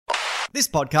This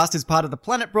podcast is part of the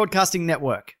Planet Broadcasting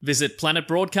Network. Visit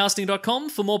planetbroadcasting.com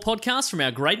for more podcasts from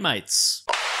our great mates.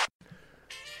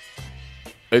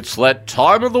 It's that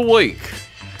time of the week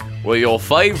where your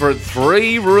favourite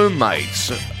three roommates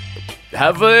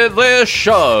have their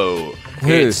show.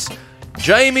 It's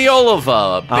Jamie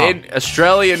Oliver,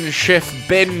 Australian chef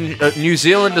Ben, New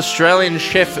Zealand Australian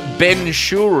chef Ben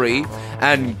Shuri,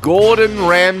 and Gordon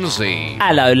Ramsay.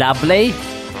 Hello, lovely.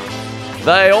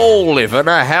 They all live in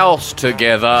a house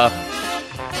together,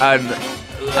 and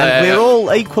we're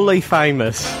all equally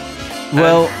famous.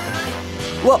 Well,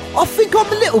 I think I'm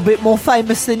a little bit more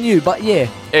famous than you, but yeah.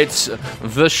 It's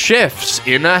the chefs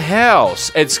in a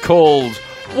house. It's called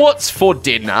What's for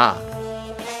Dinner?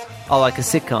 I like a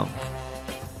sitcom.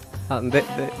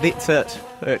 That's it.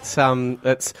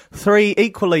 It's three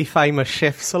equally famous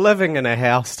chefs living in a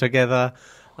house together,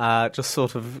 just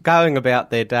sort of going about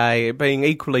their day, being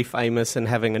equally famous and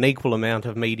having an equal amount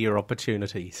of media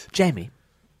opportunities. Jamie.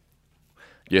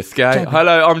 Yes, Gay.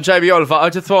 Hello, I'm Jamie Oliver. I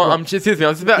just thought, I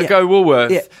was about to go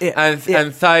Woolworths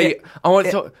and say, I want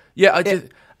to.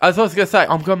 I was going to say,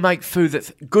 I'm going to make food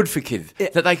that's good for kids,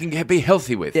 that they can be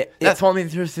healthy with. That's what I'm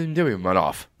interested in doing in my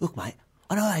life. Look, mate,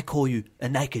 I know they call you a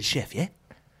naked chef, yeah?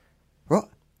 Right?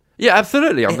 Yeah,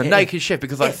 absolutely. I'm the naked chef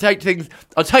because I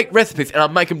take recipes and I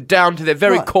make them down to their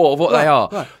very core of what they are.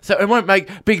 Right. So I won't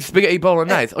make big spaghetti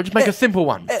bolognese. I'll just make a simple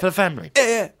one for the family.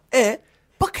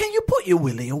 But can you put your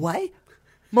willy away?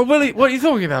 My willy? What are you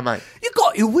talking about, mate? You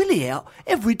got your willy out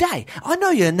every day. I know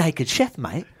you're a naked chef,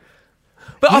 mate.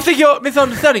 But I think you're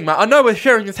misunderstanding, mate. I know we're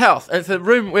sharing this house, and it's a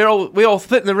room. We all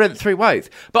splitting the rent 3 ways.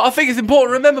 But I think it's important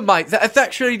to remember, mate, that it's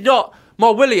actually not my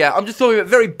willy out. I'm just talking about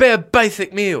very bare,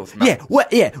 basic meals, mate.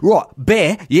 Right.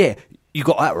 Bare, yeah. You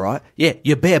got that right. Yeah,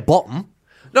 your bare bottom.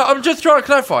 No, I'm just trying to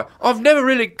clarify. I've never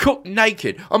really cooked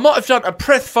naked. I might have done a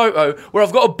press photo where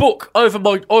I've got a book over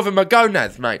my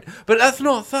gonads, mate. But that's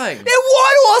not a thing. Then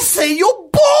why do I see your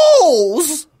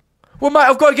balls? Well, mate,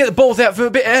 I've got to get the balls out for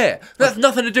a bit of air. That's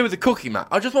nothing to do with the cooking, mate.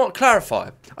 I just want to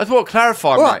clarify.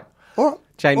 Mate. All right.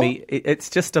 Jamie, it's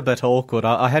just a bit awkward.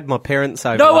 I had my parents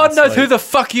over. No one knows who the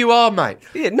fuck you are, mate.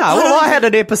 Yeah, no, I had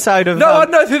an episode of. No one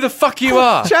knows who the fuck you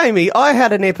are. Jamie, I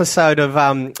had an episode of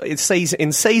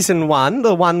in season 1,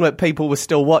 the one that people were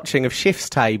still watching, of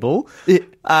Chef's Table.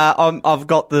 I've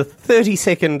got the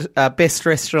 32nd best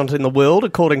restaurant in the world,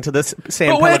 according to this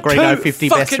San Pellegrino 50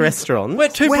 best restaurants. We're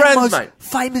two brands, mate.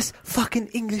 Famous fucking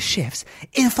English chefs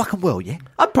in the fucking world, yeah?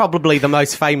 I'm probably the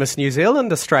most famous New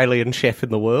Zealand Australian chef in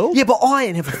the world. Yeah, but I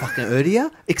ain't never fucking heard of you,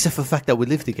 except for the fact that we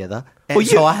live together. And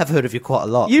so I have heard of you quite a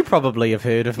lot. You probably have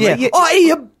heard of me. Yeah. I hear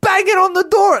you banging on the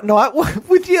door at night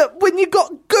with you when you got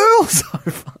girls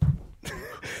over.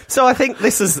 So I think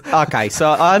this is okay.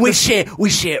 So we share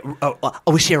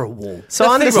a wall. So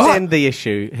I understand the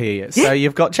issue here. Yeah. So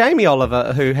you've got Jamie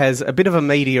Oliver, who has a bit of a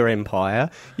media empire.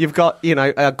 You've got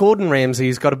Gordon Ramsay,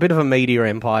 who's got a bit of a media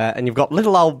empire, and you've got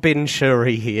little old Ben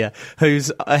Shuri here,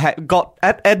 who's got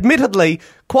admittedly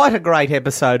quite a great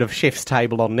episode of Chef's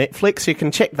Table on Netflix. You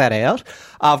can check that out.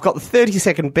 I've got the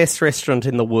 32nd best restaurant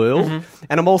in the world,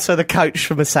 and I'm also the coach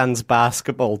for my son's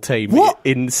basketball team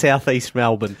in southeast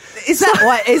Melbourne. Is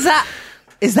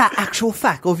that actual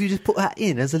fact, or have you just put that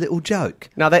in as a little joke?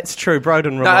 No, that's true.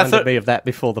 Broden reminded me of that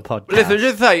before the podcast. Listen,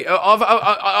 just say,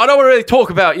 I don't want to really talk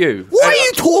about you. Why do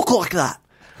you talk like that?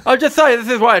 I'm just saying, this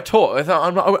is why I talk.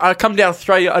 I come down to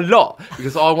Australia a lot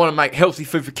because I want to make healthy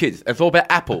food for kids. It's all about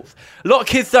apples. A lot of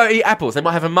kids don't eat apples. They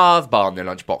might have a Mars bar in their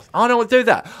lunchbox. I don't want to do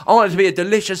that. I want it to be a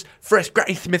delicious, fresh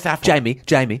Granny Smith apple.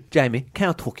 Jamie, can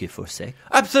I talk to you for a sec?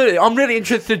 Absolutely. I'm really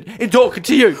interested in talking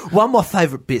to you. One of my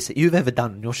favourite bits that you've ever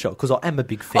done on your show, because I am a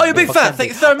big fan. Oh, you're a big fan? Thank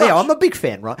you so much. Yeah, I'm a big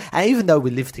fan, right? And even though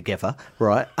we live together,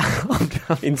 right?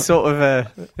 in sort of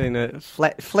a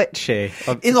flat share.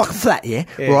 In like a flat, yeah.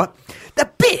 Right? The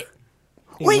bit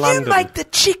when you make the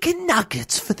chicken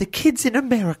nuggets for the kids in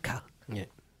America. Yeah.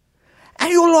 And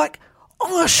you're like,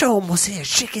 I'm going to show them what's in a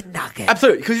chicken nugget.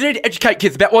 Absolutely, because you need to educate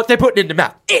kids about what they're putting in their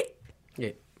mouth. And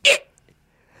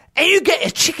you get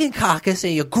a chicken carcass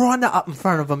and you grind it up in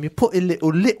front of them. You put a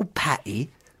little patty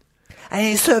and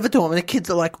you serve it to them. And the kids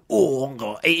are like, oh, I'm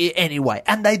going to eat it anyway.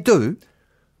 And they do.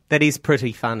 That is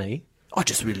pretty funny. I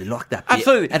just really like that bit.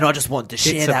 Absolutely. And I just wanted to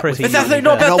share that with you. It's absolutely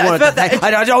not about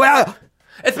that.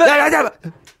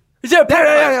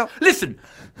 Listen,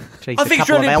 Jeez, I think it's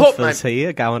couple really of important, alphas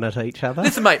here going at each other.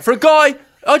 Listen, mate, for a guy,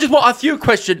 I just want to ask you a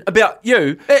question about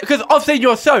you, because I've seen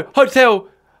your show, Hotel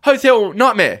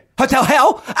Nightmare. Hotel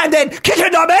Hell, and then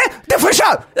Kitchen Nightmare, different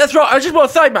show. That's right, I just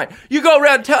want to say, mate, you go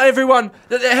around telling everyone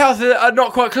that their houses are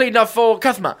not quite clean enough for a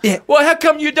customer. Yeah. Well, how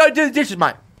come you don't do the dishes,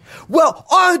 mate? Well,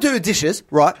 I don't do the dishes,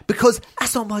 right? Because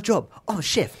that's not my job. I'm a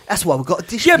chef. That's why we've got a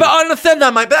dish. Yeah, kit. but I understand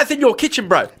that, mate. But that's in your kitchen,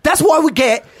 bro. That's why we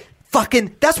get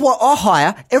fucking. That's why I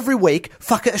hire every week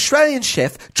fucking Australian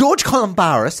chef George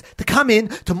Columbaris to come in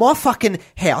to my fucking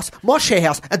house, my share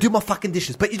house, and do my fucking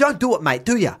dishes. But you don't do it, mate,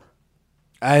 do you?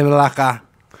 Hey, Malaka.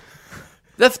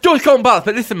 That's George Columbaris,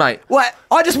 but listen, mate. Wait,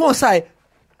 I just want to say,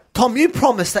 Tom, you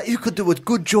promised that you could do a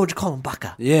good George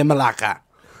Columbacker. Yeah, Malaka.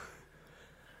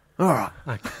 All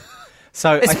right.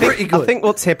 So It's pretty good. I think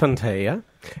what's happened here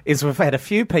is we've had a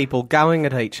few people going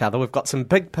at each other. We've got some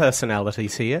big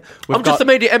personalities here. I'm just a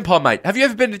media empire, mate. Have you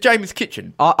ever been to Jamie's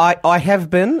kitchen? I have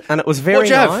been, and it was very What'd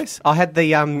you have? nice. I had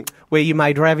the where you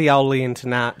made ravioli into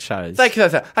nachos. Thank you,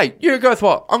 sir. Hey, you guys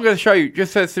what? I'm going to show you,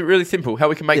 just so it's really simple, how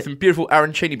we can make some beautiful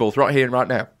arancini balls right here and right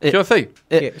now. Do you want to see?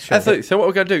 Yeah, sure. Absolutely. So what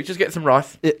we're going to do, just get some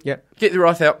rice. Yeah. Get the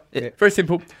rice out. Very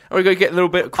simple. And we're going to get a little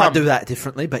bit of I crumb. do that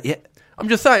differently, but yeah. I'm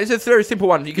just saying, it's just a very simple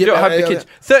one. You can Yeah, do it at home yeah, with the yeah,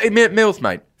 kids. 30-minute meals,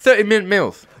 mate. 30-minute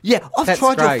meals. Yeah, I've That's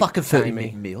tried your great, fucking 30 Jamie.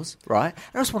 minute meals, right?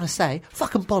 And I just want to say,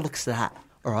 fucking bollocks to that,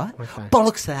 all right? Okay.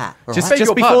 Bollocks to that, all Just, right? beg just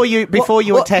your before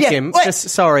you What- attack yeah, him,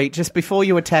 wait. just before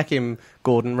you attack him,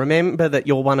 Gordon, remember that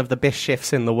you're one of the best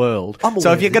chefs in the world. I'm So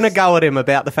aware if you're of going to this. go at him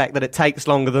about the fact that it takes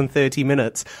longer than 30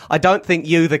 minutes, I don't think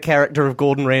you, the character of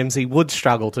Gordon Ramsay, would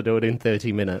struggle to do it in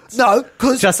 30 minutes. No,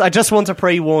 because I just want to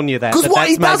pre-warn you that 'Cause what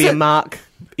he that's maybe a doesn't- Mark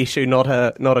issue, not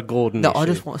a Gordon issue. I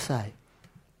just want to say,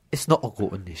 it's not a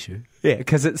Gordon issue. Yeah,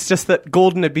 because it's just that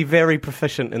Gordon would be very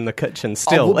proficient in the kitchen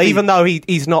still, would be. even though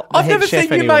he's not the I've head never chef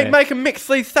seen you anywhere. make a mixed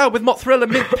leaf salad with mozzarella,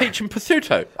 mint, peach, and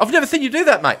prosciutto. I've never seen you do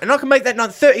that, mate. And I can make that in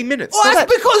 30 minutes. Well,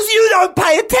 that's because you don't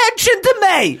pay attention to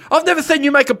me. I've never seen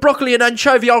you make a broccoli and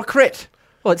anchovy al crete.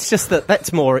 Well, it's just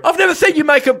that's more... I've never seen you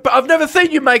make a You've Southern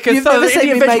never seen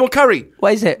Indian me vegetable make- curry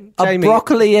What is it? A Jamie.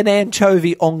 broccoli and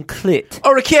anchovy on clit.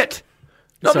 or a kit.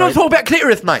 No, I'm Sorry. not talking about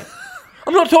clitoris, mate.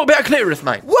 I'm not talking about clitoris,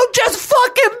 mate. Well, just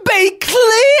fucking be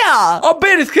clear. I'll be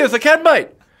as clear as I can, mate.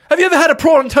 Have you ever had a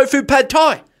prawn and tofu pad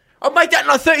thai? I'll make that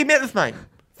in 30 minutes, mate.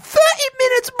 30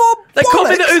 minutes more They call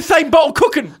me the bollocks. Usain Bolt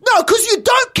cooking. No, because you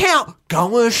don't count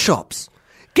going to the shops.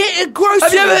 Get your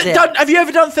groceries Have you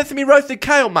ever done sesame roasted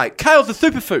kale, mate? Kale's a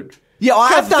superfood. Yeah, I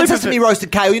have Kale's a done superfood. sesame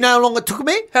roasted kale. You know how long it took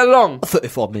me? How long?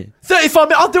 35 minutes. 35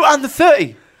 minutes. I'll do it under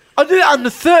 30. I'll do it under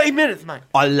 30 minutes, mate.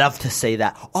 I love to see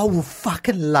that. I will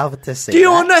fucking love to see Do you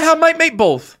that. all know how to make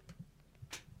meatballs?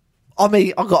 I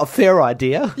mean, I've got a fair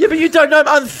idea. Yeah, but you don't know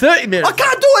them under 30 minutes. I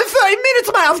can't do it in 30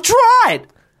 minutes, mate. I've tried.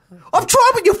 I've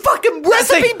tried with your fucking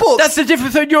recipe books. That's the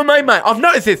difference between you and me, mate. I've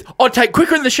noticed this. I take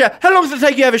quicker in the shower. How long does it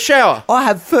take you to have a shower? I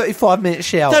have 35-minute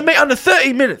showers. They make under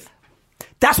 30 minutes.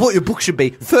 That's what your book should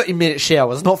be. 30-minute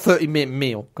showers, not 30-minute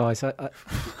meal. Guys, I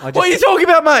just... What are you talking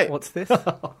about, mate? What's this?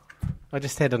 I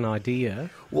just had an idea.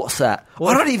 What's that?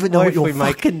 What I don't even know what what if your we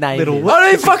make fucking name little is. whip- I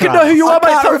don't even fucking know who you I are, mate.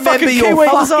 can't Some remember fucking your Kiwi.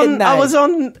 fucking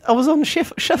I was on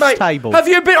shift's Mate, table. have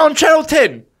you been on Channel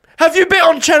 10? Have you been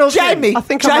on Channel 10? Jamie! I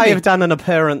think I Jamie. may have done an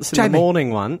appearance in Jamie. the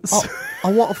morning once.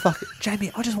 I want to fucking...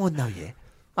 Jamie, I just want to know, yeah?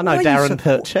 I know Why are you Darren so-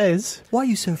 Purchase. Why are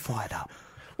you so fired up?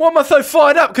 Why am I so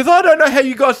fired up? Because I don't know how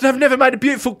you guys have never made a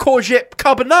beautiful courgette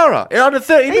carbonara in under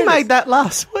 30 He minutes. made that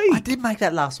last week. I did make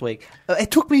that last week. It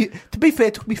took me, to be fair,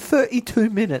 it took me 32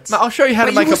 minutes. Mate, I'll show you how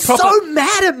to But make you a were proper... so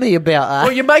mad at me about that.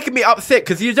 Well, you're making me upset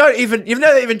because you've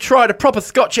never even tried a proper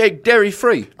Scotch egg dairy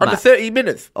free under Mate. 30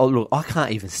 minutes. Oh, look, I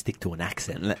can't even stick to an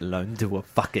accent, let alone do a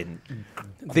fucking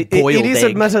It boiled is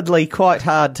egg. admittedly quite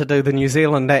hard to do the New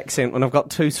Zealand accent when I've got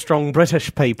two strong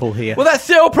British people here. Well, that's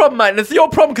your problem, mate. And it's your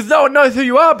problem because no one knows who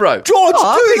you are, bro. George, Oh,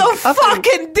 I do think- the I think-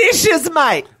 fucking dishes,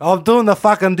 mate! I'm doing the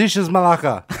fucking dishes,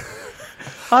 Malaka.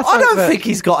 I don't that- think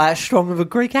he's got that strong of a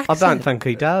Greek I accent. don't think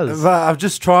he does. But I'm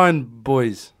just trying,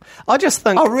 boys. I just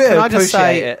think. I really can I just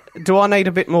appreciate say, do I need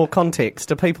a bit more context?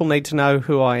 Do people need to know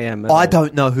who I am? at I all?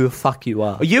 don't know who the fuck you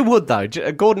are. You would though.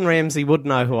 Gordon Ramsay would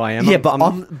know who I am. Yeah, but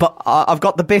I've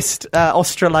got the best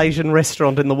Australasian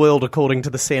restaurant in the world according to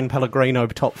the San Pellegrino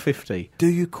top 50. Do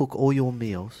you cook all your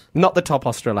meals Not the top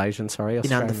Australasian, sorry. in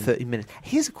under Australian. 30 minutes?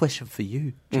 Here's a question for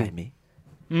you, Jamie.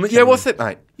 Yeah, what's it,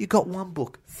 mate? You got one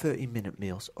book, 30-minute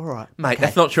meals. All right. Mate, okay,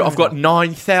 that's not true. fair I've got enough.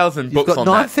 9,000 You've books got on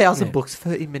 9,000 that. books,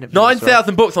 30-minute meals.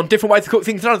 9,000 books on different ways to cook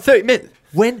things in under 30 minutes.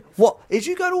 When, what, is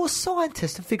you go to a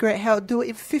scientist and figure out how to do it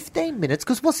in 15 minutes?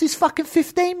 Because what's this fucking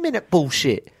 15-minute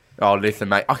bullshit? Oh, listen,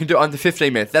 mate. I can do it under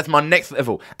 15 minutes. That's my next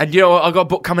level. And you know what? I've got a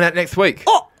book coming out next week.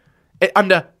 Oh!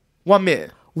 Under 1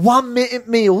 minute. 1-minute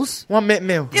meals? 1 minute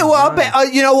meal. Yeah, well, I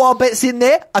bet, you know what I bet's in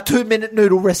there? A 2-minute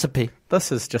noodle recipe. This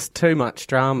is just too much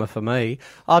drama for me.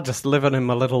 I just living in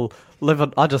my little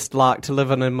I just like to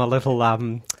living in my little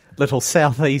little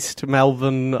southeast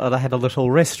Melbourne. They had a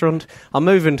little restaurant. I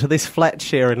move into this flat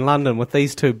share in London with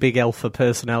these two big alpha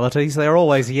personalities. They're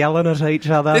always yelling at each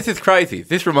other. This is crazy.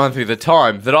 This reminds me of the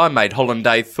time that I made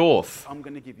hollandaise sauce. I'm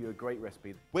going to give you a great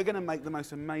recipe. We're going to make the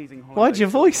most amazing holiday. Why'd your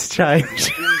voice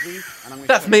change?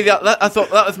 That's me. I thought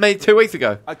that was me 2 weeks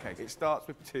ago. Okay, it starts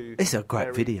with two. This is a great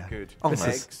very video. Good Oh,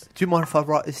 eggs. do you mind if I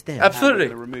write this down? Absolutely.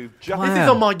 And we're gonna remove just This is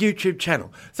on my YouTube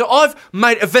channel. So I've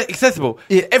made it accessible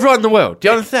Yeah. to everyone in the world. Do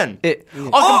you understand?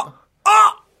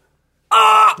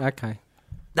 Okay.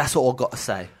 That's all I've got to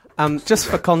say. Just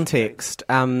for context,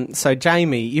 so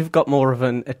Jamie, you've got more of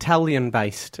an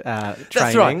Italian-based training.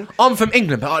 That's right. I'm from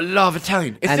England, but I love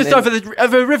Italian. It's And just then-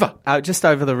 over the river. Just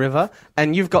over the river,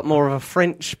 and you've got more of a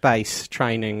French-based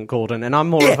training, Gordon, and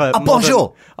I'm more Yeah, of a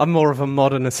bonjour. I'm more of a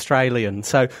modern Australian.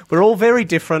 So we're all very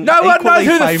different. No one knows equally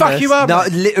who the fuck famous. you are. No,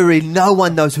 mate. literally, no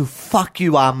one knows who fuck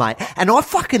you are, mate. And I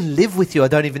fucking live with you. I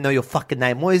don't even know your fucking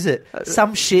name. What is it?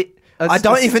 Some shit. I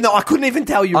don't even know. I couldn't even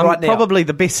tell you I'm right now. probably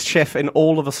the best chef in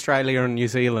all of Australia and New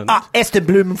Zealand. Esther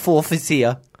Blumenforth is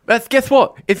here. But guess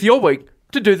what? It's your week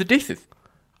to do the dishes.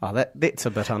 Oh, that's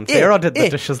a bit unfair. I did the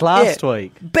dishes last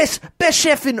week. Best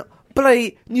chef in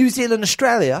bloody New Zealand,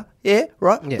 Australia. Yeah,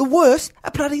 right. Yeah. The worst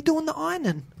at bloody doing the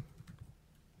ironing.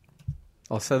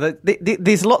 Oh, so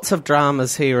there's lots of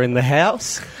dramas here in the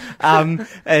house, and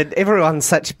everyone's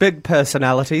such big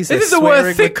personalities. This is the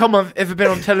worst sitcom I've ever been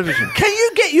on television. Can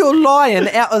you get your lion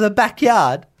out of the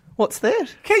backyard? What's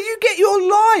that? Can you get your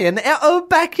lion out of the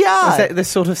backyard? Is that the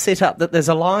sort of setup that there's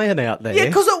a lion out there? Yeah,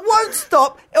 because it won't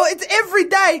stop. It's every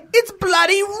day. It's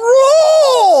bloody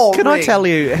raw. Can I tell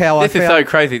you how This I is found... so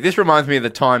crazy. This reminds me of the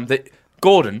time that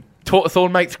Gordon taught us all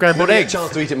to make scrambled We get a eggs.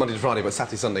 chance to eat it Monday to Friday, but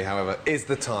Saturday, Sunday, however, is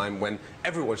the time when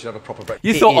everyone should have a proper breakfast.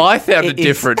 You thought I sounded It is.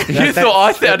 different. You thought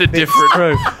I sounded different.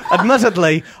 True.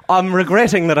 Admittedly, I'm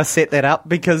regretting that I set that up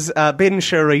because Ben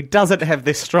Shuri doesn't have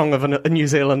this strong of a New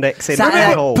Zealand accent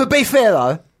at all. To be fair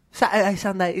though, Saturday,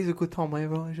 Sunday is a good time where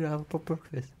everyone should have a proper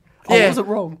breakfast. I wasn't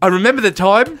wrong. I remember the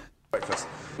time. Breakfast.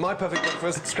 My perfect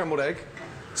breakfast, scrambled egg,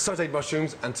 sautéed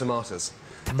mushrooms and tomatoes.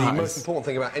 The most important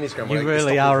thing about any scrambled You egg is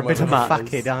really stopping are a from bit of a overnight.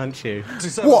 fuckhead, aren't you? To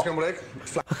serve What? a scrambled egg,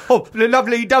 Oh,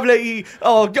 lovely, lovely.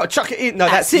 Oh, chuck it in. No,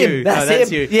 that's him. you. That's no, that's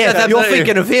him. you. Yeah, That's you're absolutely-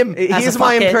 thinking of him. as Here's a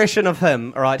my fuckhead. impression of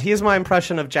him, all right? Here's my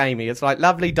impression of Jamie. It's like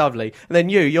lovely dovely. And then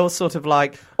you're sort of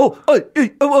like,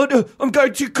 I'm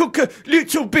going to cook a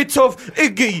little bit of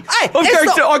eggy.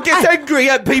 I get angry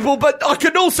at people, but I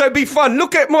can also be fun.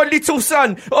 Look at my little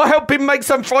son. I help him make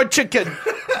some fried chicken.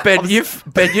 Ben, you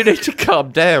need to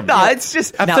calm down. No, it's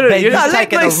just... Absolutely. Ben, You you're just- let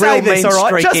taking me a say real this, mean all right?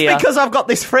 streak Just here. because I've got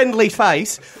this friendly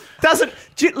face doesn't...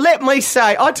 Let me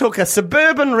say, I took a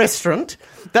suburban restaurant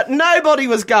that nobody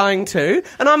was going to,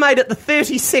 and I made it the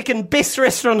 32nd best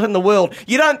restaurant in the world.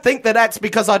 You don't think that that's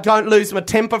because I don't lose my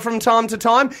temper from time to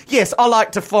time? Yes, I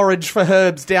like to forage for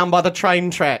herbs down by the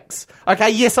train tracks. Okay,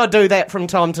 yes, I do that from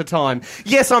time to time.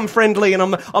 Yes, I'm friendly and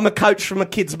I'm a coach from a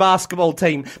kids' basketball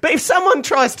team. But if someone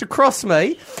tries to cross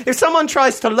me, if someone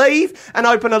tries to leave and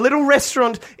open a little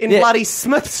restaurant in bloody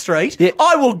Smith Street,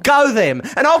 I will go them.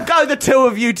 And I'll go the two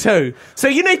of you too. So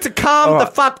you need to calm the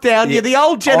fuck down. You're the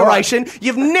old generation.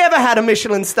 You've never had a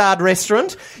Michelin-starred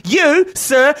restaurant. You,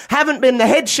 sir, haven't been the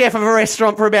head chef of a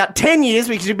restaurant for about 10 years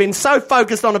because you've been so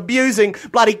focused on abusing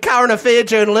bloody current affair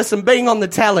journalists and being on the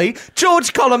tally.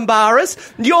 George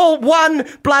Columbaris, your one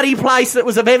bloody place that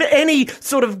was of any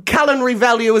sort of culinary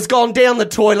value has gone down the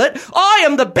toilet. I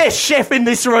am the best chef in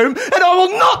this room and I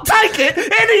will not take it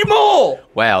anymore.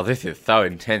 Wow, this is so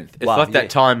intense. It's like that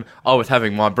time I was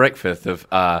having my breakfast of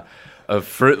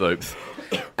Fruit Loops,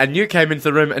 and you came into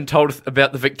the room and told us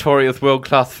about the Victoria's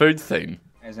world-class food scene.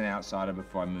 As an outsider,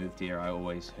 before I moved here, I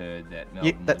always heard that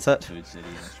Melbourne that's was it. the food city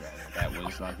in Australia. That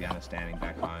was like the understanding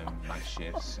back home, like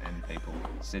chefs and people.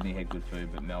 Sydney had good food,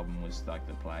 but Melbourne was like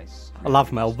the place. I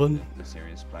love Melbourne. The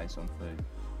serious place on food.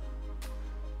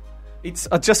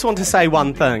 I just want to say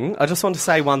one thing. Yes,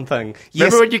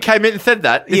 Remember when you came in and said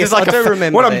that? This Yes, is like I do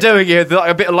remember what I'm that. doing here is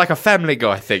like a bit like a Family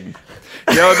Guy thing.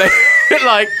 You know what I mean?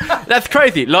 Like, that's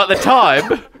crazy. Like the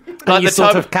time... and you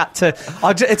sort of cut to...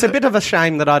 it's a bit of a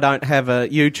shame that I don't have a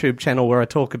YouTube channel where I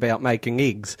talk about making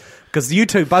eggs. Because you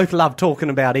two both love talking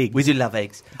about eggs. We do love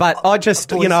eggs. But I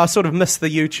just, I sort of missed the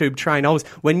YouTube train.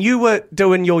 When you were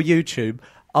doing your YouTube,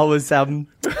 I was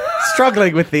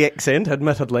struggling with the accent,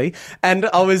 admittedly. And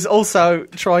I was also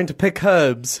trying to pick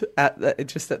herbs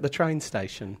just at the train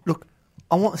station. Look,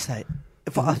 I want to say,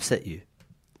 if I upset you,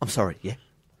 I'm sorry, yeah?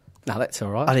 No, that's all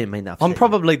right. I didn't mean that. I'm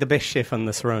probably the best chef in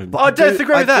this room. I don't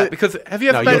disagree with I that do- because have you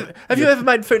ever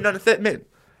made food in under 30 minutes?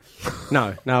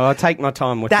 No, I take my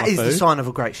time with That my is food. the sign of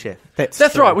a great chef. That's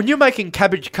true. right. When you're making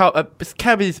cabbage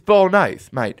bolognese,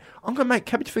 mate, I'm going to make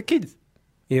cabbage for kids.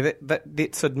 Yeah,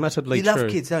 that's admittedly You true. love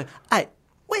kids, don't you? Hey,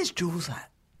 where's Jules at?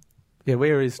 Yeah,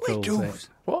 where is Where's Jules, Jules? at?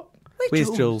 What? Where's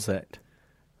Jules at?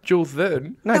 Jules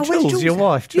Verne? No, No, where's Jules, your at?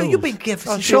 wife, Jules. You've been together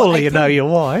since you were Surely you 18. know your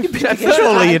wife. together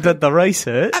Surely you since did the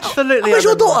research. Absolutely. Where's I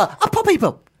your remember. daughter? A Poppy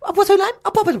Book. What's her name?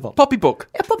 A Poppy Book. Poppy Book.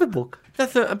 A Poppy Book.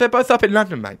 They're both up in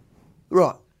London, mate.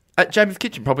 Right. At James'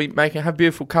 kitchen, probably have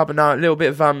beautiful carbonara, a little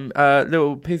bit of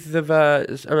little pieces of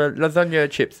lasagna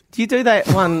chips. Do you do that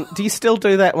one? Do you still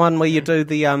do that one where you do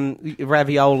the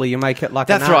ravioli? You make it like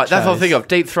That's an right. That's what I nachos? think of.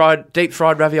 Deep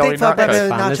fried ravioli Deep fried nachos. ravioli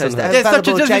Fun, nachos. isn't it? They're Yeah, available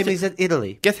just- at Jamie's in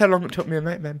Italy. Guess how long it took me to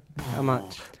make them? How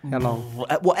much? How long?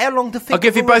 Well, how long to think I'll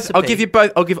give of you a both.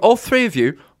 recipe? I'll give all three of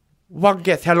you one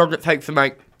guess how long it takes to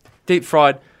make deep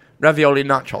fried ravioli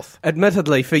nachos.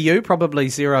 Admittedly, for you, probably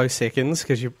 0 seconds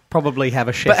because you probably have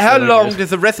a chef. But how that long is-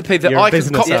 does the recipe that You're a I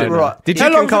business concocted? owner. Right. Did How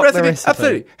you long does the concoct the recipe? recipe?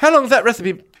 Absolutely. How long does that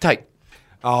recipe take?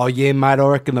 Oh, yeah, mate, I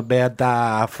reckon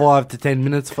about 5 to 10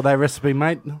 minutes for that recipe,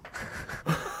 mate.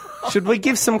 Should we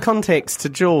give some context to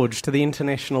George, to the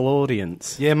international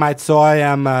audience? Yeah, mate, so I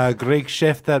am a Greek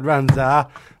chef that runs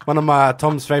one of my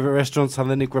Tom's favourite restaurants,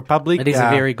 Hellenic Republic. It is a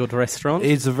very good restaurant.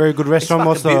 It's a very good restaurant.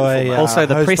 fucking Also, beautiful, Also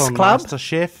the host Press on Club.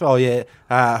 MasterChef. Oh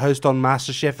yeah, host on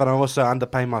MasterChef, and I also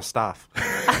underpay my staff.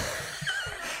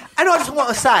 And I just want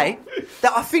to say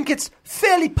that I think it's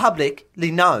fairly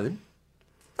publicly known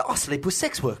that I sleep with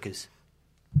sex workers.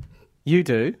 You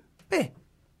do? Yeah.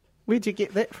 Where'd you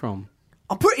get that from?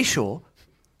 I'm pretty sure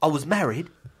I was married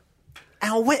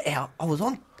and I went out. I was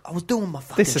doing my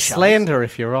fucking This is shows. slander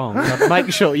if you're wrong. Now,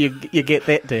 make sure you get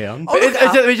that down. I went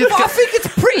out, Let me just but I get- think it's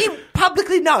pretty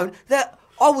publicly known that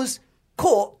I was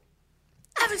caught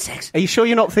having sex Are you sure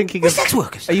you're not thinking with of sex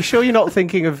workers. Are you sure you're not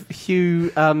thinking of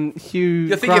Hugh? You're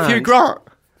thinking of Hugh Grant.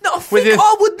 No, I With think his-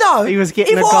 I would know He was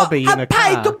getting if a gobby I in had a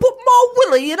paid car. to put my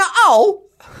willy in a hole.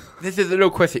 This is a little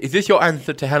question. Is this your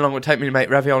answer to how long it would take me to make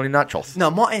ravioli nachos?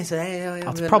 No, my answer.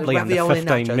 It's probably under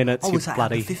 15 minutes, I you would say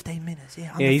bloody- under 15 minutes.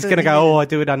 Yeah, Yeah, he's going to go. Oh, I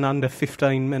do it in under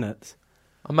 15 minutes.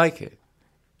 I'll make it.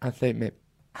 I think, mate.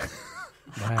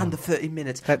 under 30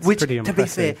 minutes. That's which, pretty to be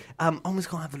impressive. fair, I'm just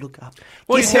going to have a look up.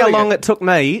 Guess how long it took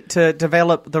me to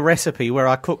develop the recipe where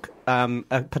I cook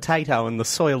a potato in the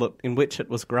soil in which it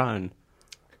was grown.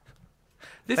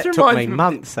 This That took reminds me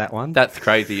months, that one. That's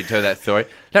crazy you tell that story.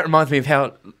 That reminds me of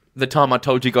how the time I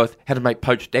told you guys how to make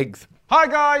poached eggs. Hi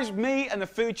guys, me and the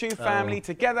Food Tube family,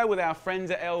 together with our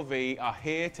friends at LV, are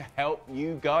here to help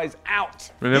you guys out.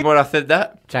 Remember when I said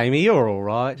that? Jamie, you're all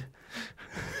right.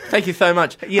 Thank you so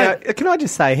much. Yeah, Hey, can I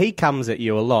just say, he comes at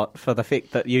you a lot for the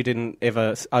fact that you didn't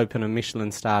ever open a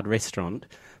Michelin-starred restaurant.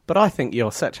 But I think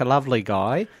you're such a lovely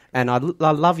guy, and I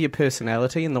love your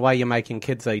personality and the way you're making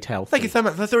kids eat healthy. thank you so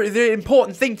much. That's a really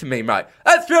important thing to me, mate.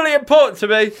 That's really important to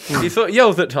me. He sort of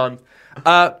yells at times.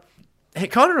 It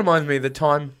kind of reminds me of the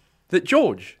time that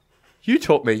George, you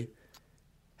taught me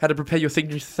how to prepare your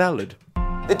signature salad.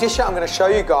 The dish that I'm going to show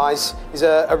you guys is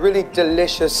a really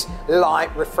delicious,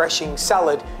 light, refreshing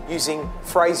salad using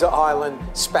Fraser Island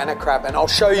spanner crab, and I'll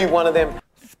show you one of them.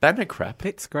 Spanner crap.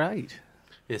 It's great.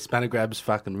 Yeah, Spanner Grab's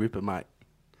fucking ripper, mate.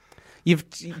 You've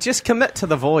just commit to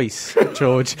the voice,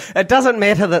 George. It doesn't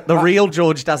matter that the real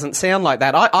George doesn't sound like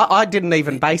that. I didn't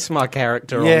even base my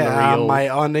character on the real mate,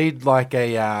 I need like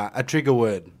a trigger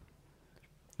word.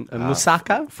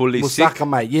 Moussaka. Fully sick. Moussaka,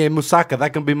 mate. Yeah, moussaka.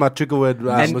 That can be my trigger word. And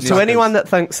moussaka. to anyone that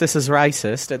thinks this is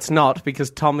racist, it's not,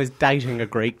 because Tom is dating a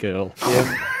Greek girl.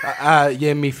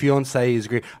 yeah, me fiance is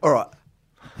Greek. All right.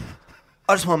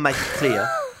 I just want to make it clear.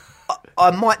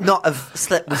 I might not have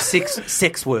slept with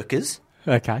sex workers,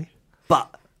 Okay.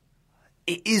 but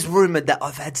it is rumoured that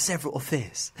I've had several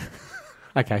affairs.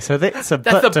 Okay, so that's a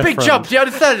That's bit a big different. jump. Do you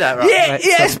understand that, right? Yeah, That's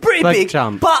yeah, a it's pretty big big.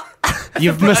 jump. But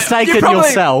You've mistaken You probably-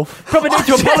 yourself. Probably need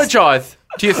to apologise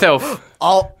to yourself.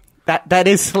 I'll That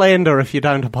is slander if you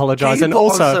don't can apologise. you And put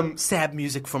also, on some sad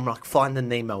music from like Finding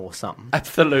Nemo or something.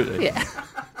 Absolutely. Yeah.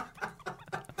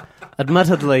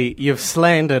 admittedly, you've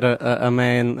slandered a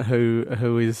man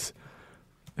who is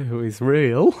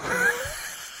real,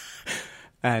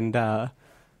 and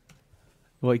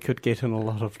we could get in a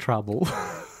lot of trouble.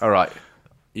 All right.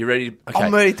 You ready? Okay.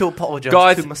 I'm ready to apologise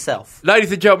Guys, to myself.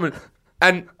 Ladies and gentlemen,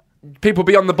 and people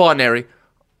beyond the binary,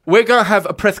 we're going to have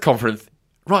a press conference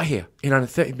right here in under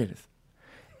 30 minutes.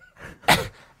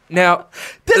 Now,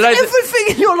 Does ladies-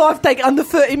 everything in your life take under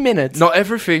 30 minutes? not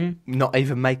everything. Not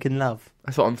even making love.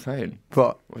 That's what I'm saying.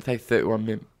 But We'll take 31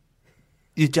 minutes.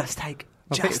 you just take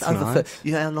I think just it's over nice. 30.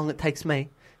 You know how long it takes me?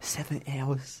 7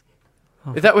 hours.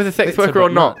 Is that with a sex That's a worker or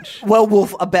bit not? much. Well, we'll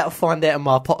about to find out in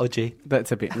my apology.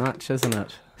 That's a bit much, isn't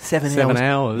it? 7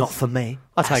 hours. Not for me.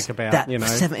 I take about, that, you know.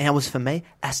 7 hours for me,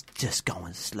 that's just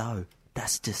going slow.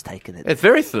 That's just taking it. It's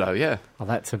very slow, yeah. Oh,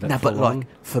 that's a bit No, but full on. like,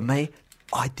 for me,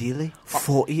 ideally,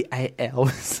 48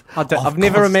 hours. I've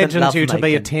never imagined you to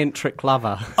be a tantric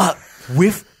lover.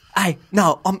 With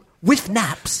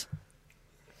naps.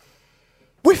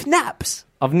 With naps.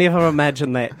 I've never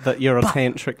imagined that you're a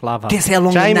tantric lover. Guess how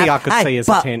long Jamie the I could see as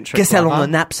a tantric guess how lover. long the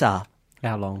naps are?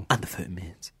 How long? Under 30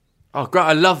 minutes. Oh, great.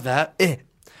 I love that. Yeah.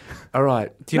 All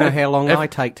right. Do you know how long I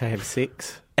take to have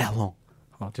sex? How long?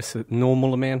 Oh, just a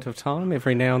normal amount of time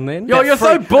every now and then. You're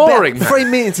so boring. About 3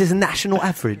 minutes is a national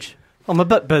average. I'm a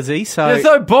bit busy, so... You're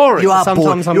so boring. You are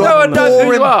Sometimes boring. I'm You're a not on the-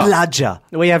 boring you are. bludger.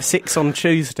 We have sex on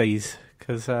Tuesdays,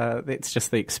 because it's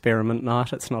just the experiment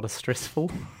night. It's not as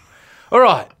stressful. All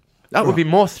right. That would be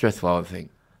more stressful, I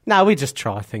think. No, we just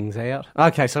try things out.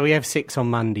 Okay, so we have sex on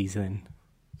Mondays then.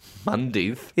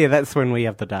 Mondays. Yeah, that's when we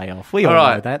have the day off. We all All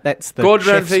right. know that. That's the Gordon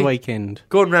chef's Ramsay. weekend.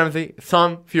 Gordon Ramsay, it's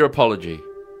time for your apology.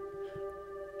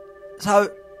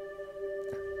 So,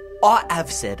 I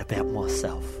have said about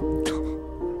myself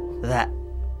that...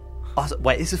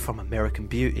 wait, this is from American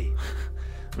Beauty.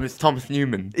 It's Thomas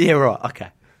Newman. Yeah, right, okay.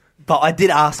 But I did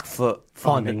ask for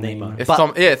Finding Nemo. It's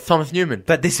But, it's Thomas Newman.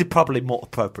 but this is probably more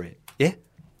appropriate. Yeah?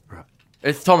 Right.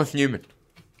 It's Thomas Newman.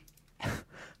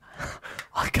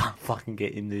 I can't fucking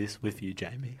get into this with you,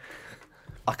 Jamie.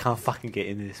 I can't fucking get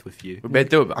into this with you. We better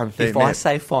do it. I'm saying If I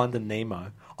say Finding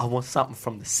Nemo, I want something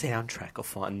from the soundtrack of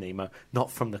Finding Nemo,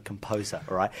 not from the composer,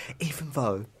 all right? Even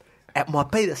though it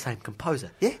might be the same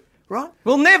composer, yeah? Right?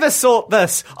 We'll never sort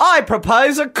this. I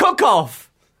propose a cook-off.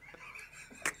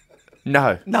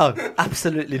 No. No,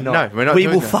 absolutely not. No, we're not We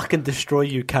doing will that. fucking destroy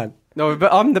you, cunt. No,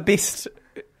 but I'm the best.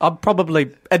 I'm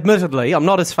probably, admittedly, I'm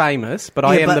not as famous, but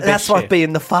I am but the best that's like chef.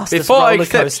 being the fastest Before I roller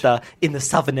accept- coaster in the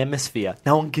southern hemisphere.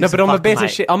 No one No, gives but a I'm a fuck, better mate.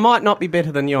 chef. I might not be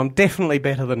better than you. I'm definitely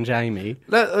better than Jamie.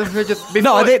 Let's just,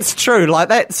 No, that's true. Like,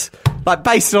 that's like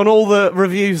based on all the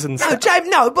reviews and No, stuff. James,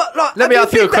 no, but like, Let me have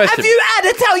ask you a question. Have you had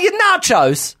Italian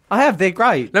nachos? I have. They're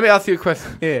great. Let me ask you a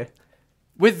question. Yeah.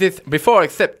 With this, before I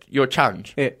accept your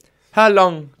challenge, Yeah. how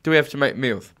long do we have to make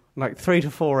meals? Like 3 to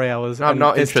 4 hours. No, I'm and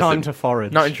not there's interested. time to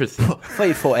forage. Not interested.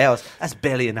 3 or 4 hours. That's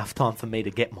barely enough time for me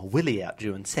to get my willy out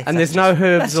during sex. And That's there's no just-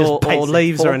 herbs that's just or basic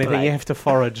leaves or anything. foreplay. You have to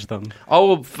forage them. I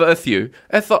will verse you.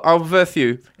 I'll verse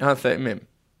you. And I'll say him.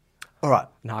 All right.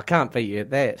 No, I can't beat you at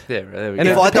that. There we And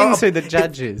go. it I don't- depends who the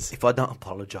judge is. If I don't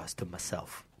apologise to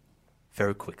myself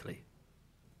very quickly,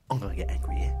 I'm going to get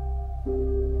angry, yeah?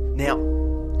 Now,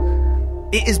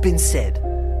 it has been said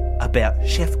about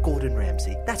Chef Gordon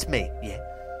Ramsay, that's me, yeah,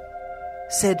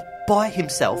 said by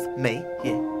himself, me,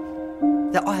 yeah,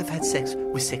 that I have had sex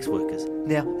with sex workers.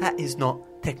 Now, that is not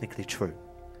technically true.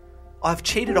 I've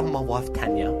cheated on my wife,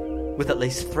 Tanya, with at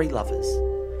least 3 lovers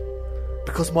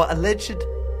because my alleged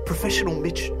professional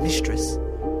mistress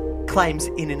claims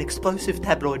in an explosive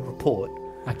tabloid report.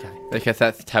 Okay. Because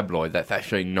that's tabloid. That's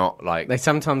actually not like...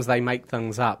 Sometimes they make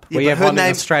things up. Yeah, we but have her one in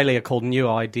name- Australia called New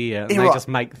Idea, and Yeah, they right. just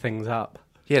make things up.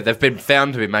 Yeah, they've been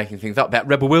found to be making things up about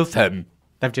Rebel Wilson.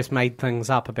 They've just made things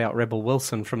up about Rebel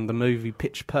Wilson from the movie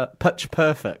Pitch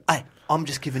Perfect. Hey, I'm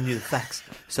just giving you the facts.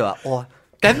 So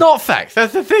They're not facts.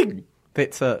 That's the thing.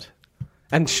 That's it.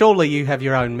 And surely you have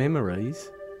your own memories.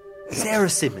 Sarah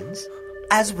Simmons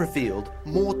has revealed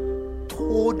more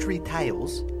tawdry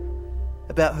tales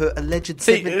about her alleged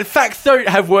See, semen. facts don't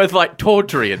have words like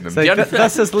tawdry in them. So Do you understand?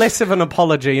 this is less of an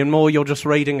apology and more you're just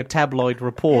reading a tabloid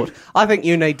report. I think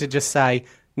you need to just say,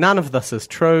 none of this is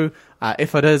true.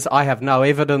 If it is, I have no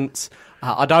evidence.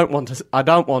 I don't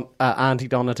want Auntie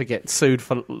Donna to get sued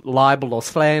for libel or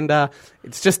slander.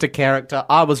 It's just a character.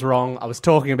 I was wrong. I was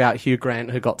talking about Hugh Grant,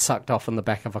 who got sucked off in the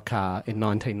back of a car in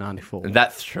 1994.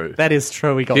 That's true. That is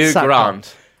true. He got Hugh sucked Grant.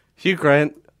 off. Hugh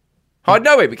Grant. I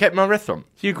know it. We kept my restaurant.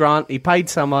 Hugh Grant, he paid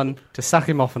someone to suck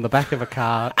him off in the back of a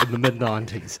car in the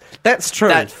mid-90s. That's true.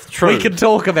 That's true. We can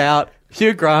talk about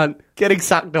Hugh Grant getting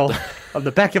sucked off on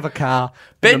the back of a car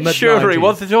in Ben the Shuri mid-90s.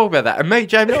 wants to talk about that. And me,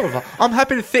 Jamie Oliver. I'm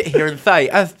happy to sit here and say,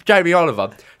 as Jamie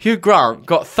Oliver, Hugh Grant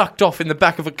got sucked off in the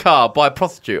back of a car by a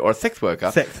prostitute or a sex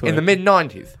worker in the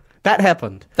mid-90s. That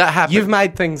happened. That happened. You've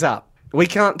made things up. We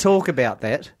can't talk about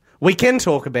that. We can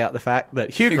talk about the fact that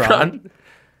Hugh Grant,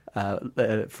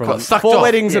 from Got sucked 4 off,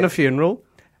 Weddings and yeah. a Funeral,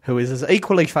 who is as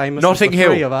equally famous Notting as the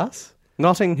Hill. 3 of us,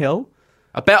 Notting Hill,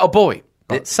 About a boy.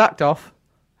 got sucked off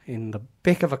in the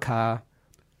back of a car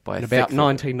By in a about sex worker.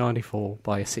 1994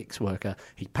 by a sex worker.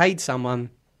 He paid someone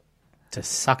to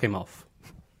suck him off.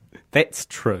 That's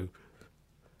true.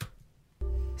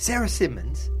 Sarah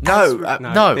Simmons. No, No,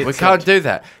 no, we it's can't not. do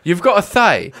that. You've got to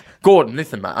say Gordon,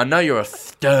 listen, mate, I know you're a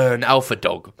stern alpha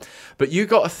dog, but you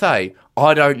got to say,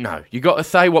 I don't know. You got to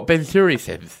say what Ben Shuri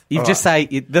says. You just say,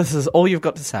 this is all you've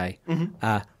got to say.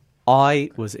 I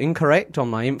was incorrect on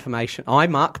my information. I,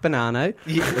 Mark Bonanno,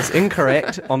 was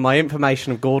incorrect on my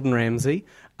information of Gordon Ramsay.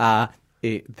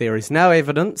 There is no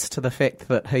evidence to the fact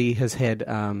that he has had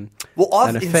an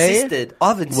affair.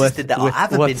 I've insisted that I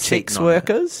haven't been sex cheating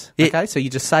workers. Okay, so you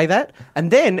just say that.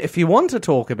 And then if you want to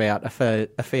talk about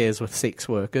affairs with sex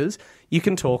workers, you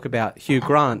can talk about Hugh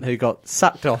Grant, who got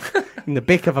sucked off in the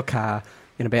back of a car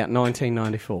in about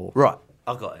 1994. Right,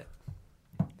 I got it.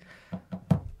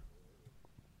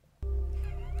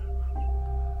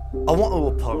 I want to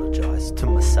apologise to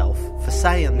myself for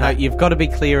saying No, that. you've got to be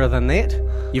clearer than that.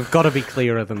 You've got to be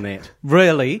clearer than that.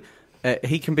 Really,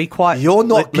 he can be quite... You're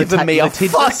not giving me a fucking He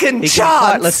chance. can be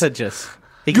quite litigious.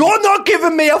 You're not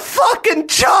giving me a fucking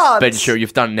chance. Ben Shuri,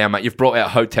 you've done it now, mate. You've brought out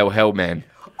Hotel Hell, man.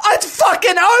 It's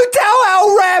fucking Hotel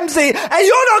Hell Ramsay, and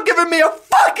you're not giving me a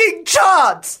fucking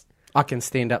chance. I can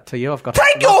stand up to you. I've got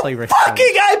Take a lovely your restaurant.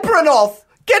 fucking apron off.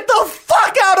 Get the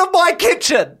fuck out of my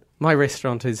kitchen. My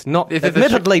restaurant is not,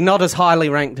 admittedly, not as highly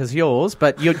ranked as yours,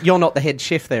 but you're not the head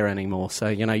chef there anymore, so,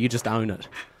 you just own it.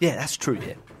 Yeah, that's true,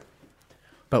 yeah.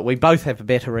 But we both have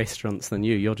better restaurants than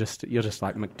you. You're just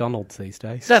like McDonald's these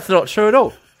days. That's not true at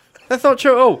all. That's not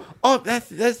true at all. Oh,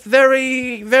 that's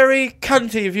very, very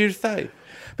cunty of you to say.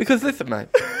 Because listen, mate,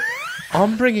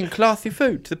 I'm bringing classy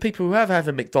food to the people who have had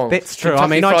a McDonald's. That's true. Kentucky I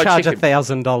mean, I Fried charge Chicken.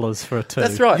 $1,000 for a two.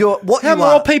 That's right. How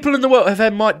more people in the world have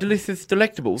had my delicious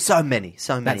delectables? So many.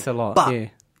 That's a lot, But yeah.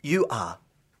 you are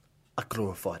a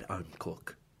glorified home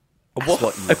cook.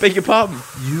 What? I beg your pardon.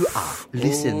 You are.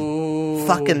 Listen.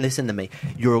 Fucking listen to me.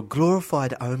 You're a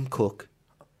glorified home cook.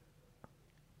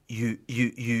 You've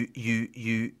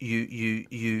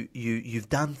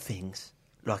done things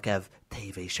like have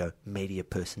TV show, media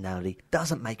personality.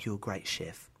 Doesn't make you a great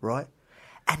chef, right?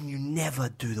 And you never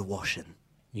do the washing.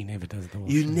 You never do the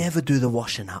washing. You never do the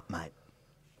washing up, mate.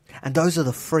 And those are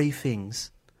the three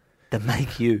things that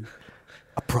make you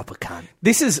a proper cunt.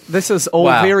 This is all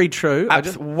Wow. very true.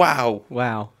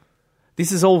 Wow.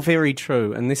 This is all very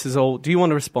true, and this is all... Do you want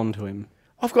to respond to him?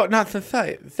 I've got nothing to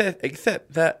say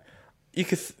except that you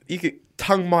could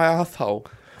tongue my asshole.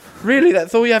 Really,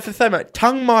 that's all you have to say, mate.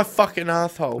 Tongue my fucking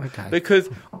asshole. Okay. Because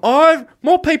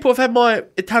more people have had my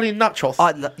Italian nachos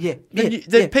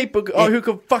than people who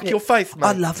could fuck your face, mate.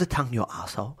 I'd love to tongue your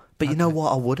asshole, but you know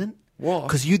what? I wouldn't. What?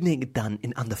 Because you'd need it done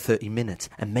in under 30 minutes,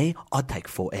 and me, I'd take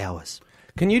 4 hours.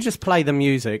 Can you just play the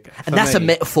music for And that's me? a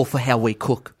metaphor for how we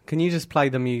cook. Can you just play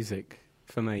the music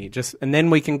for me? And then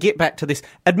we can get back to this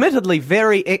admittedly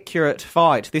very accurate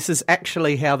fight. This is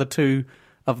actually how the two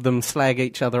of them slag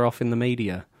each other off in the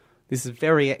media. This is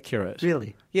very accurate.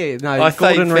 Really? Yeah, no, I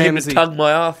say Gordon for him to Ramsay... tongue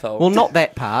my arsehole. Well, not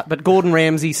that part, but Gordon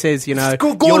Ramsay says,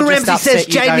 Gordon you're Ramsay just says upset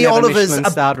you don't Jamie have a Oliver's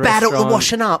Michelin-starred a bad at the restaurant.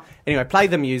 washing up. Anyway, play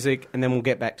the music, and then we'll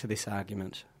get back to this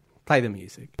argument. Play the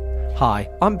music. Hi,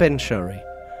 I'm Ben Shuri.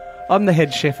 I'm the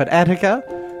head chef at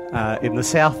Attica in the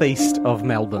southeast of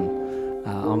Melbourne.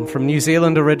 I'm from New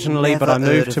Zealand originally, but I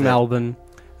Never heard moved to of it. Melbourne,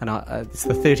 and it's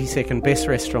the 32nd best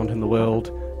restaurant in the world,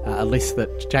 a list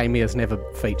that Jamie has never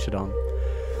featured on.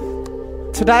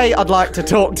 Today, I'd like to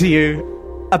talk to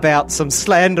you about some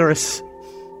slanderous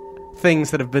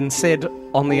things that have been said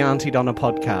on the Auntie Donna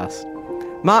podcast.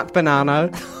 Mark Bonanno,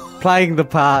 playing the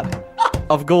part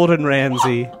of Gordon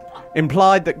Ramsay,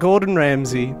 implied that Gordon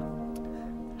Ramsay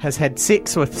has had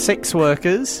sex with sex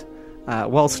workers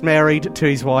whilst married to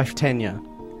his wife Tanya.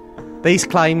 These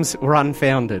claims were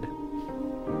unfounded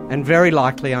and very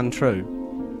likely untrue.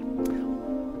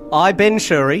 I, Ben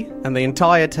Shuri, and the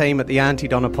entire team at the Auntie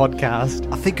Donna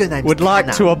podcast I think her name's would like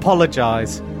Hannah. to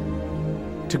apologise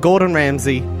to Gordon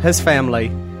Ramsay, his family,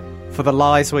 for the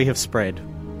lies we have spread.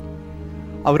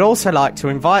 I would also like to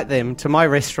invite them to my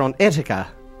restaurant Attica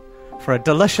for a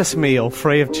delicious meal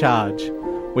free of charge.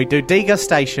 We do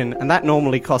degustation, and that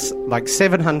normally costs like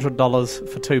 $700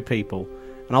 for 2 people.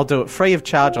 And I'll do it free of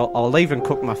charge. I'll even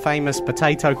cook my famous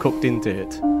potato cooked in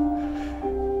dirt.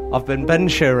 I've been Ben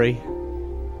Shuri,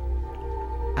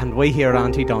 and we here at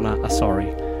Auntie Donna are sorry.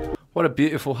 What a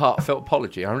beautiful, heartfelt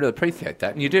apology. I really appreciate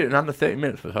that. And you did it in under 30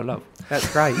 minutes, which I love.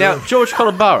 That's great. Now, George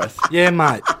Columbaris, Yeah,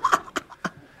 mate.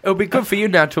 it would be good for you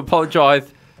now to apologise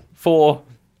for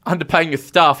underpaying your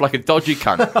staff like a dodgy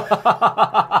cunt.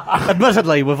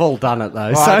 Admittedly, we've all done it though,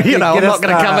 Right, so I'm get not us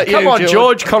going to come at you. Come on,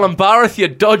 George Columbaris, you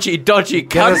dodgy Get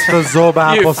cunt. us the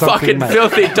Zorba You or something, fucking mate.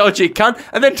 filthy, dodgy cunt.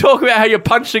 And then talk about how you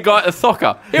punched a guy at the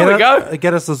soccer. Here we go.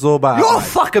 Get us the Zorba. You're a mate.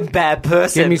 fucking bad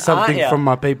person. Give me something aren't ya? from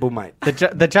my people, mate.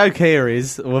 The joke here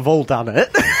is we've all done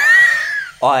it.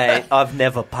 I've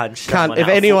never punched someone If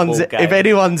at a football game. if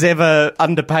anyone's ever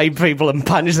underpaid people and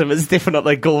punched them, it's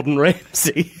definitely Gordon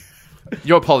Ramsay.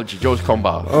 Your apology, George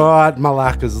Combar. All right,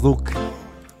 Malakas, look,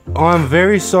 I'm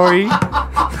very sorry.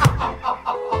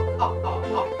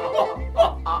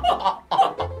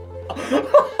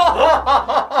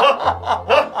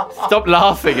 Stop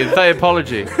laughing and say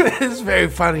apology. It's very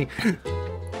funny.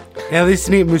 Now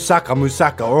listen here,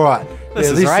 Musaka, all right.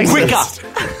 This is racist.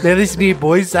 Now listen here,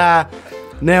 boys.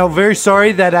 Now, very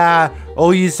sorry that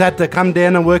all you had to come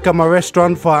down and work at my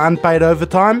restaurant for unpaid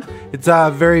overtime. It's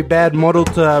a very bad model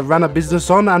to run a business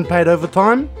on, unpaid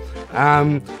overtime.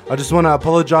 I just want to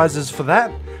apologise for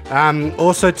that.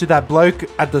 Also to that bloke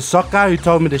at the soccer who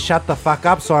told me to shut the fuck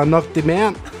up, so I knocked him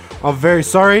out. I'm very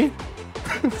sorry.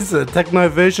 This is a techno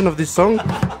version of this song.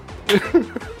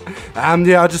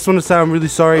 I just want to say I'm really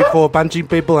sorry for punching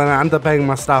people and underpaying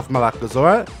my staff, Malakas,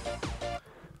 alright?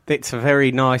 That's a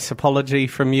very nice apology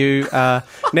from you.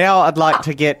 Now I'd like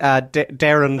to get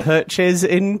Darren Purchase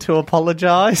in to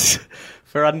apologise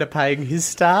for underpaying his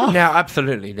staff. Now,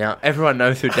 absolutely. Now, everyone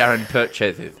knows who Darren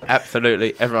Purchase is.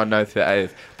 Absolutely, everyone knows who that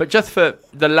is. But just for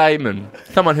the layman,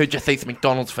 someone who just eats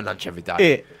McDonald's for lunch every day.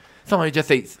 Yeah. Someone who just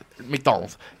eats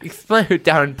McDonald's. Explain who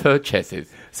Darren Purchase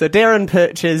is. So Darren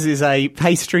Purchase is a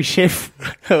pastry chef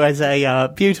who has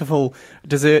a beautiful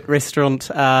dessert restaurant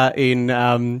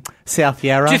in South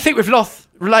Yarra. Do you think we've lost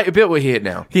relatability here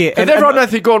now? Yeah. Because everyone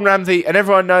knows who Gordon Ramsay and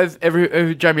everyone knows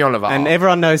who Jamie Oliver And are.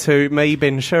 everyone knows who me,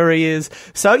 Ben Shuri, is.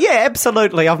 So, yeah,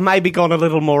 absolutely. I've maybe gone a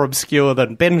little more obscure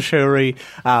than Ben Shuri,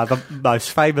 the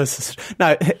most famous.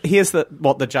 No, here's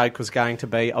what the joke was going to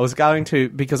be. I was going to,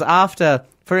 because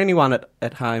for anyone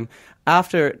at home,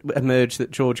 after it emerged that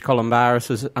George Columbaris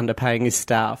was underpaying his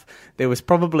staff, there was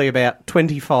probably about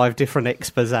 25 different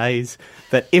exposés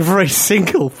that every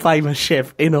single famous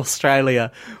chef in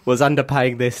Australia was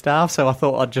underpaying their staff, so I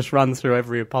thought I'd just run through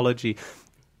every apology.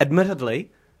 Admittedly,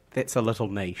 that's a little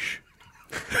niche.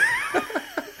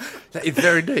 That is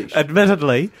very niche.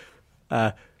 Admittedly,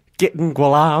 getting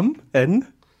Ghulam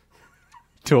in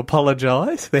to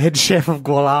apologise. The head chef of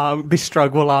Bistro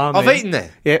Ghulam. I've eaten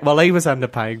there. Yeah, well, he was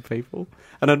underpaying people.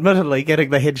 And admittedly, getting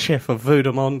the head chef of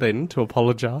Voudemont in to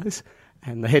apologise.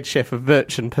 And the head chef of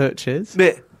Merchant Purchase.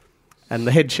 Yeah. And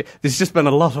the head chef... There's just been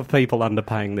a lot of people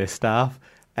underpaying their staff.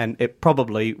 And it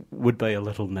probably would be a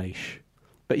little niche.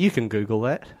 But you can Google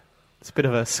that. It's a bit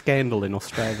of a scandal in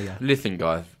Australia. Listen,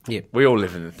 guys. Yeah. We all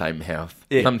live in the same house.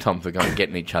 Yeah. Sometimes we're going to get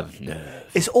in each other's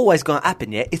nerves. It's always going to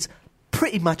happen, yeah? It's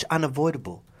pretty much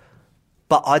unavoidable.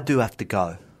 But I do have to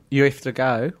go. You have to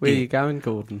go? Where are you going,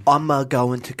 Gordon? I'm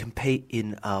going to compete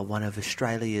in one of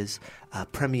Australia's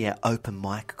premier open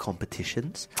mic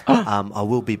competitions. I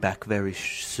will be back very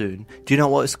soon. Do you know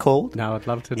what it's called? No, I'd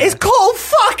love to know. It's called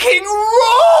fucking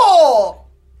Raw!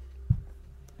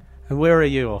 And where are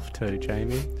you off to,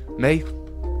 Jamie? Me?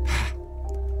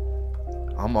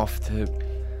 I'm off to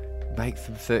make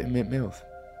some 30-minute meals.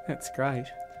 That's great.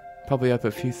 Probably open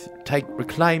a few...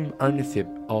 reclaim ownership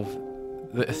of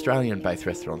the Australian-based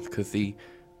restaurants because the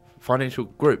financial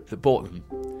group that bought them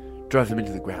drove them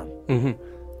into the ground.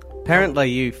 Mm-hmm. Apparently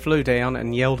you flew down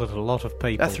and yelled at a lot of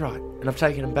people. That's right. And I've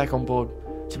taken them back on board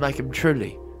to make them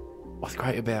truly what's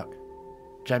great about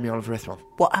Jamie Oliver Restaurant.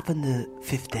 What happened to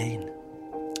 15?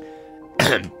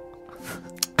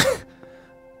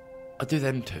 I'll do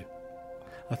them too.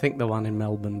 I think the one in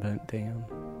Melbourne burnt down.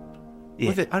 Yeah.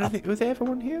 Was it? I don't think... Was there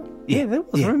everyone here? Yeah, there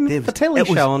was. Yeah, Remember there the was- telly it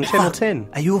was- show on Channel fuck, 10.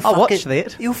 Are you a I fucking... watched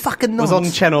that. You fucking It was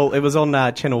nonce.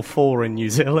 on Channel 4 in New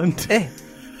Zealand. Yeah.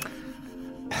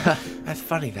 That's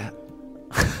funny,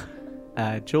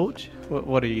 that. George,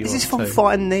 what are you Is this up from to?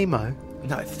 Finding Nemo?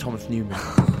 No, it's Thomas Newman.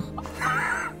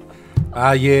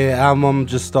 I'm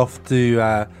just off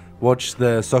to watch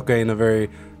the soccer in a very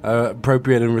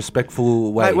appropriate and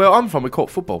respectful way. Hey, where I'm from, we call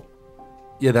it football.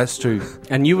 Yeah, that's true.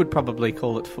 And you would probably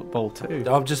call it football too.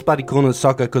 I'm just bloody calling it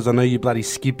soccer because I know you bloody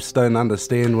skips don't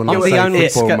understand when You're I the say only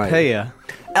football, skip mate. here.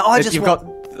 I just You've want...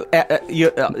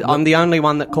 I'm the only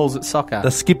one that calls it soccer.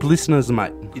 The skip listeners,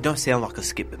 mate. You don't sound like a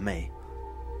skip at me.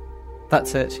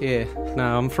 That's it. Yeah.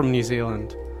 No, I'm from New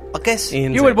Zealand. I guess...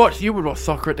 Ian's You would watch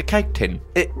soccer at the Cake Tin.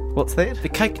 What's that? The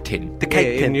Cake Tin. The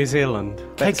cake in tin. New Zealand.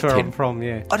 That's Cake where tin. I'm from.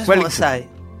 Yeah. I just want to say...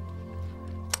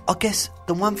 I guess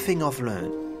the one thing I've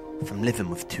learned from living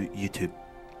with you two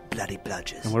bloody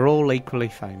bludgers... And we're all equally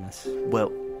famous.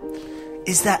 Well,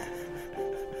 is that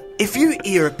if you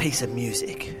hear a piece of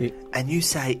music and you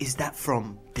say, is that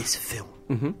from this film?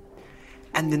 Mm-hmm.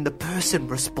 And then the person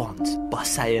responds by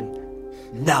saying,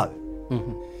 no,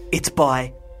 it's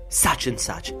by such and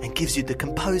such, and gives you the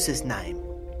composer's name,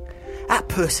 that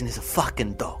person is a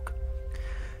fucking dog.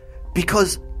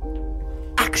 Because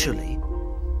actually,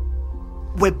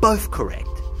 we're both correct.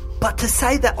 But to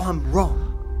say that I'm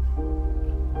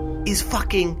wrong is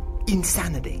fucking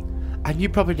insanity. And you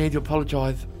probably need to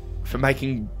apologise for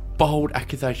making bold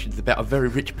accusations about a very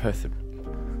rich person.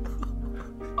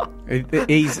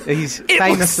 He's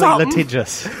famously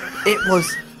litigious. It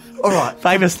was... Alright.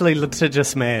 Famously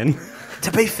litigious man.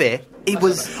 To be fair, it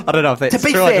was... I don't know if that's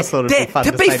true, I just thought it'd be fun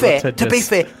to say litigious. To be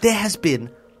fair, there has been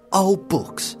old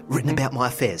books written about my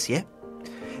affairs, yeah?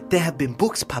 There have been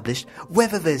books published,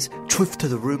 whether there's truth to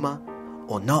the rumour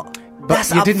or not. But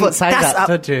you didn't say that,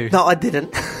 did you? No, I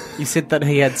didn't. You said that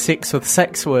he had sex with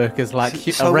sex workers like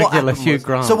a regular Hugh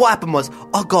Grant. So what happened was,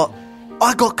 I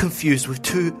got confused with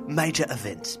two major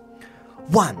events.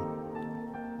 One,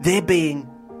 there being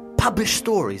published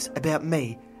stories about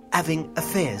me having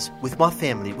affairs with my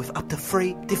family with up to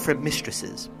 3 different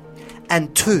mistresses.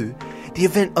 And 2, the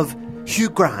event of Hugh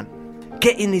Grant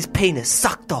getting his penis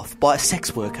sucked off by a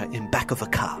sex worker in back of a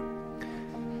car.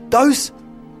 Those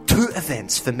 2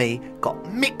 events for me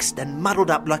got mixed and muddled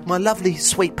up like my lovely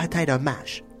sweet potato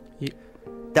mash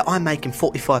that I make in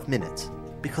 45 minutes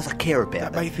because I care about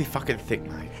it. That makes me fucking sick,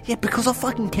 mate. Yeah, because I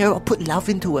fucking care. I put love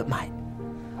into it, mate.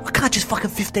 I can't just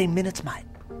fucking 15 minutes, mate.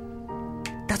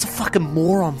 That's a fucking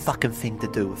moron fucking thing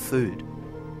to do with food.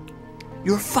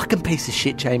 You're a fucking piece of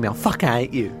shit, Jamie. I fucking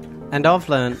hate you. And I've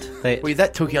learnt that... Well,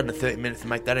 that took you under 30 minutes to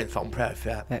make that insult. I'm proud of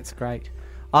that. That's great.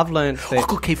 I've learnt that... I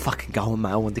could keep fucking going,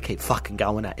 mate. I want to keep fucking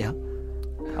going at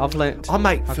you. I've learnt... I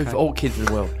make food for all kids in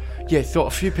the world. Yeah, so a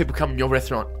few people come in your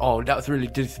restaurant. Oh, that was a really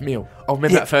delicious meal. I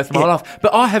remember that first in my life.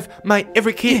 But I have, mate,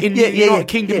 every kid in the United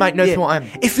Kingdom, mate, knows who I am.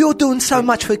 If you're doing so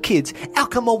much for kids, how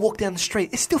come I walk down the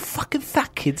street? There's still fucking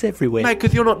fat kids everywhere. Mate,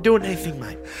 because you're not doing anything,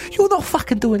 mate. You're not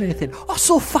fucking doing anything. I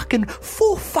saw fucking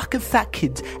 4 fucking fat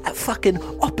kids at fucking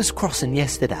Hoppers Crossing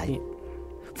yesterday.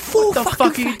 4 what the fucking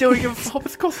fuck are you doing at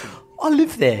Hoppers Crossing? I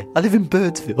live there. I live in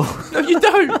Birdsville. No, you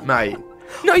don't, mate.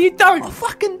 No, you don't. I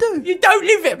fucking do. You don't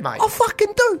live it, mate. I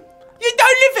fucking do. You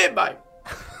don't live it, mate.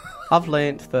 I've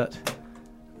learnt that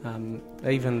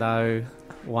even though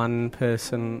one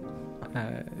person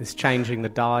is changing the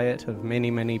diet of many,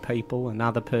 many people,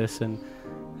 another person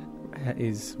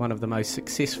is one of the most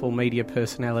successful media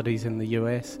personalities in the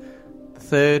US. The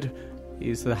third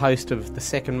is the host of the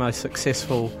second most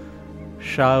successful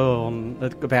show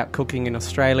about cooking in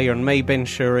Australia, and me, Ben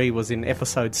Shuri, was in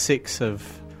episode 6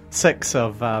 of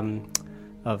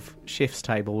Chef's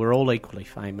Table. We're all equally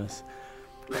famous.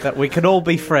 That we could all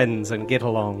be friends and get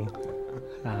along.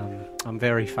 I'm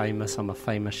very famous. I'm a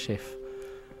famous chef.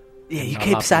 Yeah, you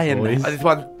keep saying that. There's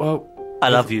one. Well, I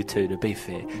love you too. To be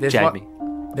fair, Jamie.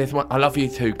 There's one. I love you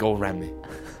too, Gordon Ramsay.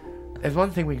 There's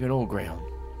one thing we can all agree on.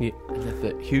 Yeah, and that's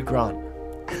that Hugh Grant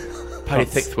paid a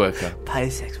sex worker.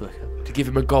 To give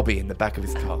him a gobby in the back of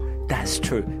his car. That's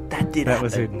true. That did happen. That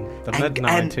was in the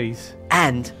mid-90s.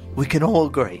 And we can all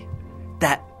agree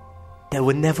that there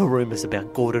were never rumours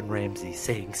about Gordon Ramsay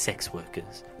seeing sex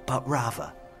workers, but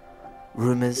rather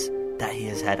rumours that he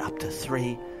has had up to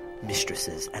 3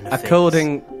 mistresses and affairs.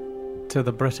 According to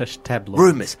the British tabloids.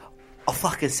 Rumours. I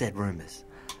fucking said rumours.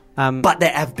 But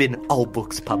there have been old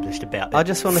books published about it. I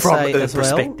just want to from say her as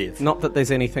perspective. well, not that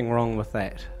there's anything wrong with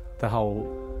that, the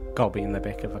whole gobby in the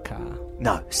back of a car.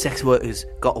 No, sex workers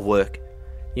got to work.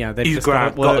 You know, Hugh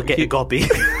Grant got to get a gobby.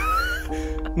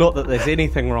 Not that there's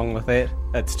anything wrong with that.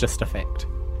 It's just a fact.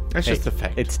 It's just a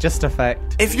fact. It's just a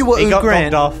fact. If you were Hugh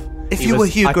Grant, off. If you were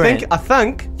Hugh Grant, I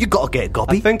think you got to get a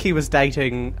gobby. I think he was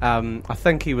dating.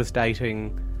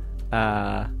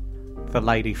 The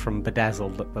lady from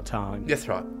Bedazzled at the time. That's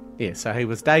right. Yeah, so he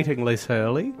was dating Liz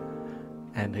Hurley,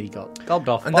 and he got gobbed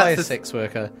off by a sex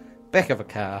worker, back of a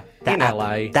car in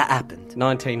LA. That happened.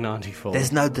 1994.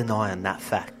 There's no denying that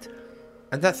fact.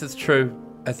 And that's as true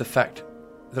as the fact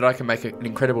that I can make an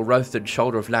incredible roasted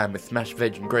shoulder of lamb with smashed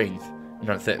veg and greens in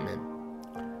on 30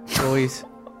 minutes. Boys,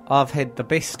 I've had the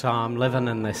best time living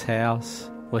in this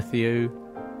house with you.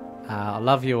 I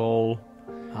love you all.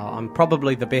 I'm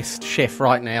probably the best chef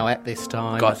right now at this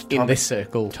time. Guys, in this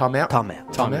circle. Time out.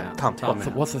 What's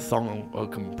What's the song I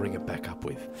can bring it back up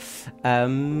with?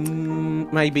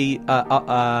 Maybe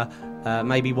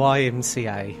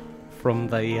YMCA from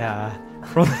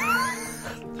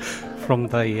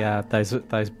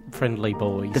those friendly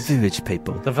boys. The village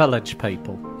people. The village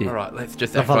people. Yeah. All right, let's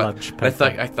just act like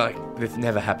this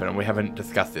never happened and we haven't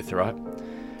discussed this. All right,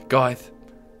 guys,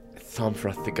 it's time for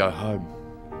us to go home.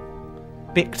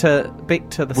 Back to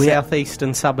the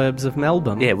southeastern suburbs of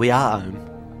Melbourne. Yeah, we are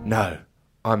home. No,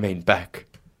 I mean back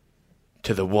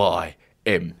to the YMCA.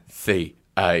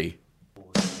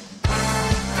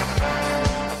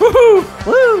 Woohoo!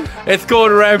 Woo! It's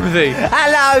Gordon Ramsay.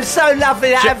 Hello, so lovely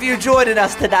to have you joining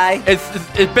us today. It's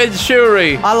Ben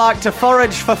Shuri. I like to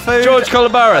forage for food. George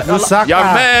Colabaris. Lusaka.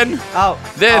 Young man.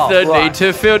 There's no need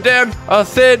to feel down. I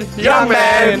said, young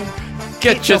man.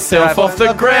 Get yourself off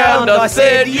the ground. I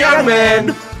said, young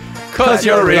man. Cause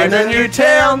you're in a new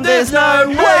town. There's no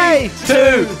way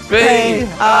to be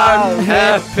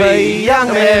unhappy, young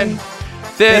man.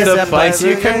 There's a place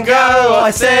you can go. I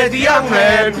said, young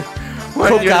man. When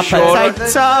Cook you're up short a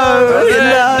potato in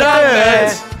the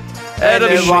dirt. and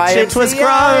It was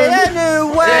grown.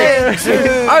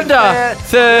 under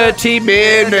 30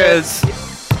 minutes.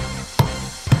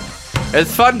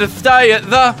 It's fun to stay at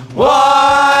the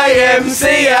YMCA.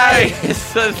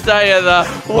 It's fun to stay at the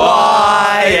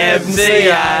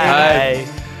YMCA.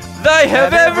 They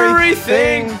have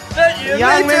everything that you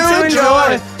Young need men to to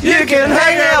enjoy. You can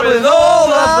hang out with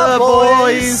all of the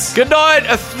boys. Good night,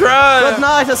 Australia. Good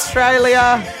night,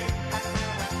 Australia.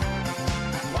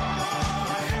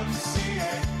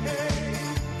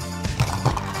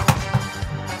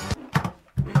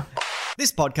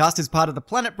 This podcast is part of the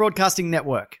Planet Broadcasting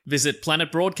Network. Visit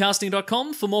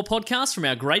planetbroadcasting.com for more podcasts from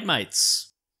our great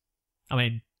mates. I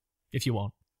mean, if you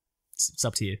want. It's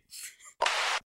up to you.